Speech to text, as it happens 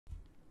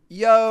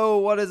Yo,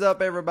 what is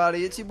up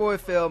everybody? It's your boy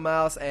Phil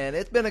Mouse, and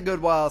it's been a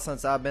good while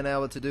since I've been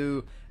able to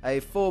do a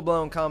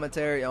full-blown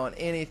commentary on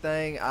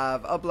anything.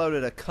 I've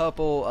uploaded a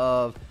couple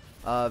of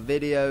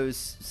videos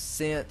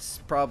since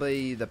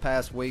probably the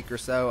past week or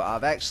so.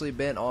 I've actually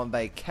been on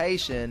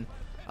vacation.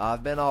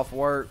 I've been off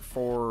work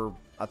for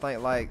I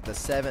think like the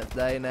 7th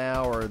day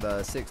now, or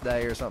the 6th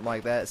day or something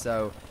like that.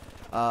 So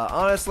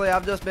honestly,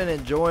 I've just been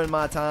enjoying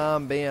my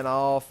time being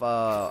off.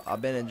 I've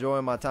been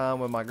enjoying my time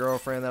with my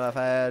girlfriend that I've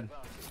had.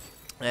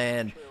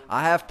 And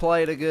I have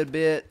played a good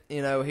bit,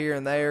 you know, here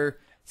and there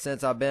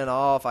since I've been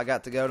off. I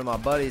got to go to my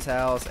buddy's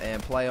house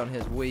and play on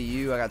his Wii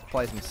U. I got to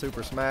play some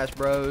Super Smash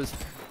Bros.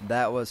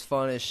 That was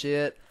fun as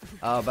shit.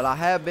 But I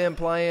have been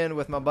playing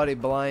with my buddy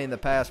Blaine the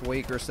past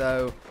week or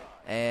so.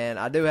 And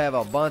I do have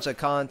a bunch of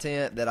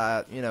content that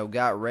I,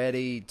 got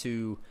ready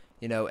to,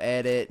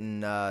 edit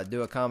and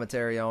do a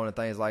commentary on and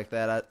things like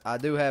that. I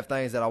do have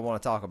things that I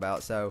want to talk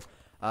about. So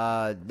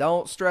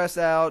don't stress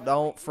out.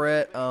 Don't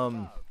fret.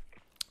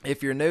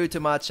 If you're new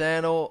to my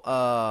channel,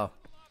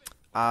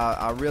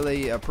 I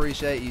really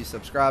appreciate you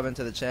subscribing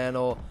to the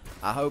channel.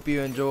 I hope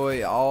you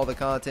enjoy all the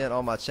content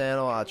on my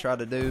channel. I try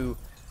to do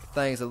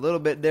things a little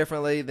bit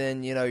differently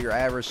than, your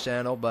average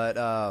channel.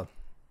 But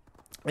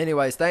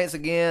anyways, thanks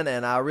again,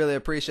 and I really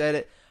appreciate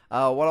it.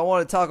 What I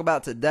want to talk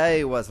about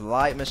today was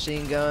light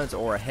machine guns,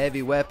 or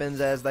heavy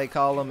weapons as they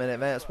call them in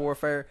Advanced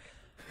Warfare.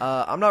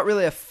 I'm not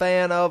really a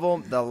fan of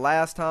them. The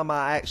last time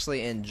I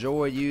actually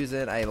enjoyed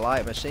using a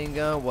light machine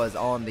gun was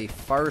on the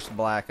first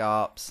Black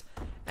Ops,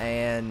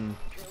 and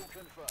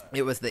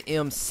it was the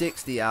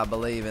M60, I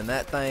believe, and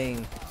that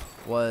thing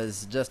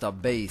was just a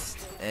beast.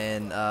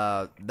 And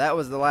that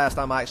was the last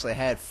time I actually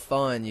had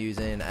fun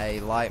using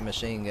a light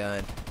machine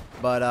gun.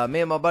 But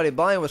me and my buddy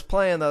Blaine was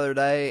playing the other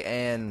day,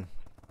 and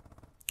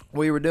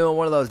we were doing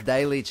one of those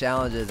daily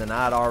challenges, and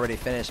I'd already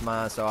finished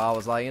mine, so I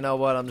was like, you know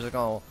what, I'm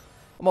gonna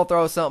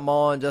throw something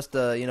on just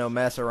to,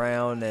 mess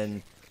around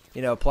and,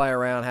 play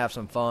around, have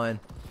some fun.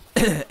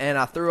 And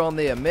I threw on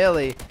the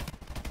Ameli,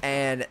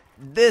 and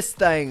this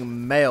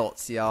thing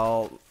melts,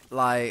 y'all.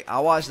 Like, I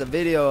watched a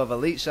video of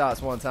Elite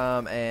Shots one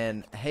time,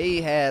 and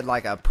he had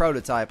like a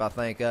prototype, I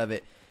think, of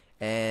it.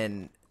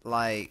 And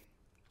like,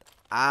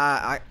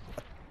 I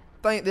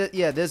think that,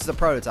 yeah, this is a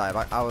prototype.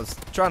 I was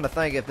trying to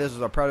think if this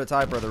was a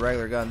prototype or the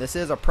regular gun. This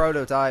is a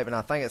prototype, and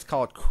I think it's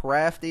called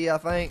Crafty, I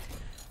think.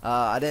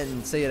 I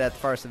didn't see it at the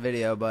first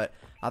video, but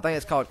I think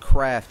it's called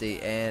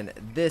Crafty, and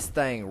this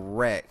thing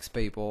wrecks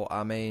people.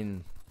 I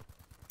mean,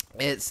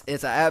 it's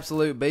an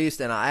absolute beast,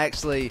 and I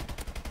actually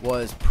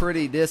was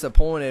pretty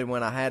disappointed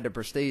when I had to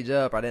prestige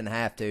up. I didn't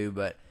have to,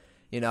 but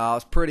I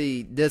was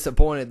pretty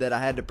disappointed that I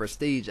had to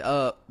prestige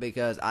up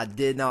because I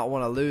did not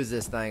want to lose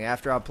this thing.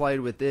 After I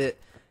played with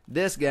it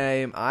this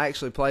game, I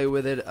actually played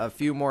with it a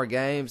few more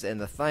games,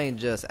 and the thing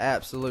just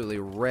absolutely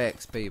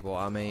wrecks people.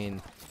 I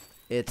mean,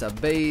 it's a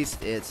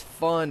beast. It's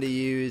fun to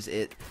use.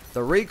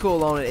 The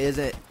recoil on it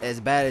isn't as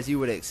bad as you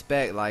would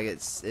expect. Like,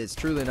 it's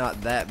truly not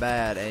that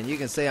bad. And you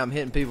can see I'm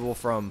hitting people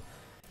from,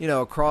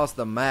 across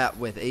the map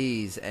with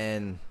ease.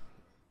 And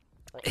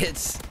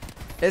it's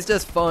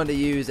just fun to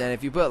use. And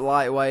if you put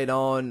lightweight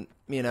on,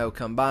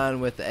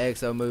 combined with the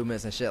exo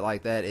movements and shit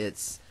like that,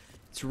 it's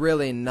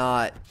really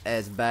not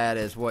as bad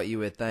as what you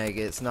would think.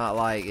 It's not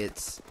like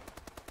it's,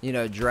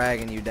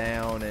 dragging you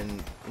down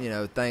and,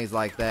 things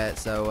like that.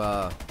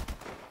 So,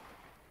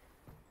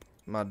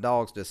 my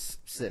dog's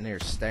just sitting here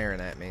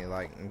staring at me,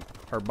 like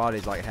her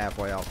body's like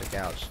halfway off the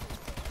couch.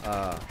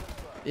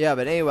 Yeah,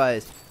 but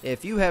anyways,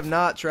 if you have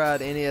not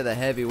tried any of the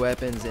heavy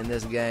weapons in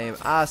this game,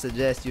 I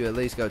suggest you at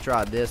least go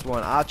try this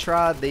one. I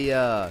tried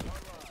the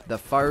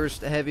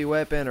first heavy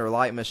weapon, or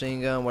light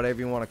machine gun, whatever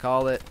you want to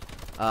call it.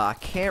 I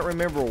can't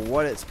remember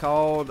what it's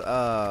called,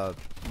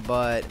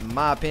 but in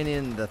my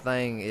opinion, the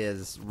thing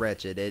is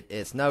wretched.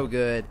 It's no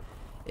good.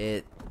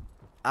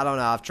 I don't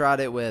know, I've tried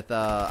it with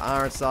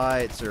iron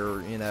sights,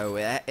 or,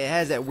 it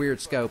has that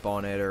weird scope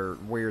on it, or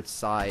weird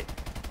sight.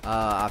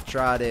 I've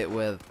tried it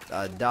with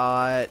a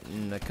dot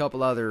and a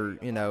couple other,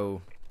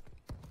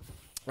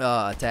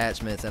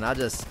 attachments, and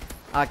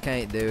I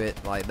can't do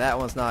it. Like, that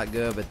one's not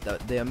good, but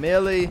the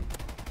Ameli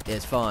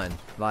is fun.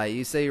 Like,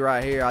 you see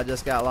right here, I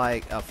just got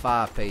like a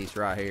 5-piece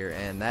right here,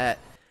 and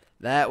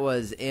that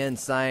was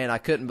insane. I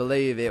couldn't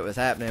believe it was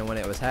happening when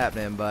it was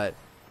happening, but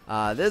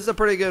this is a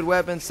pretty good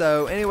weapon.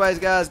 So anyways,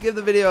 guys, give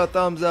the video a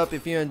thumbs up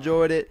if you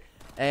enjoyed it,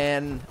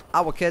 and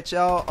I will catch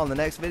y'all on the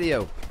next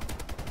video.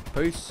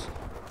 Peace.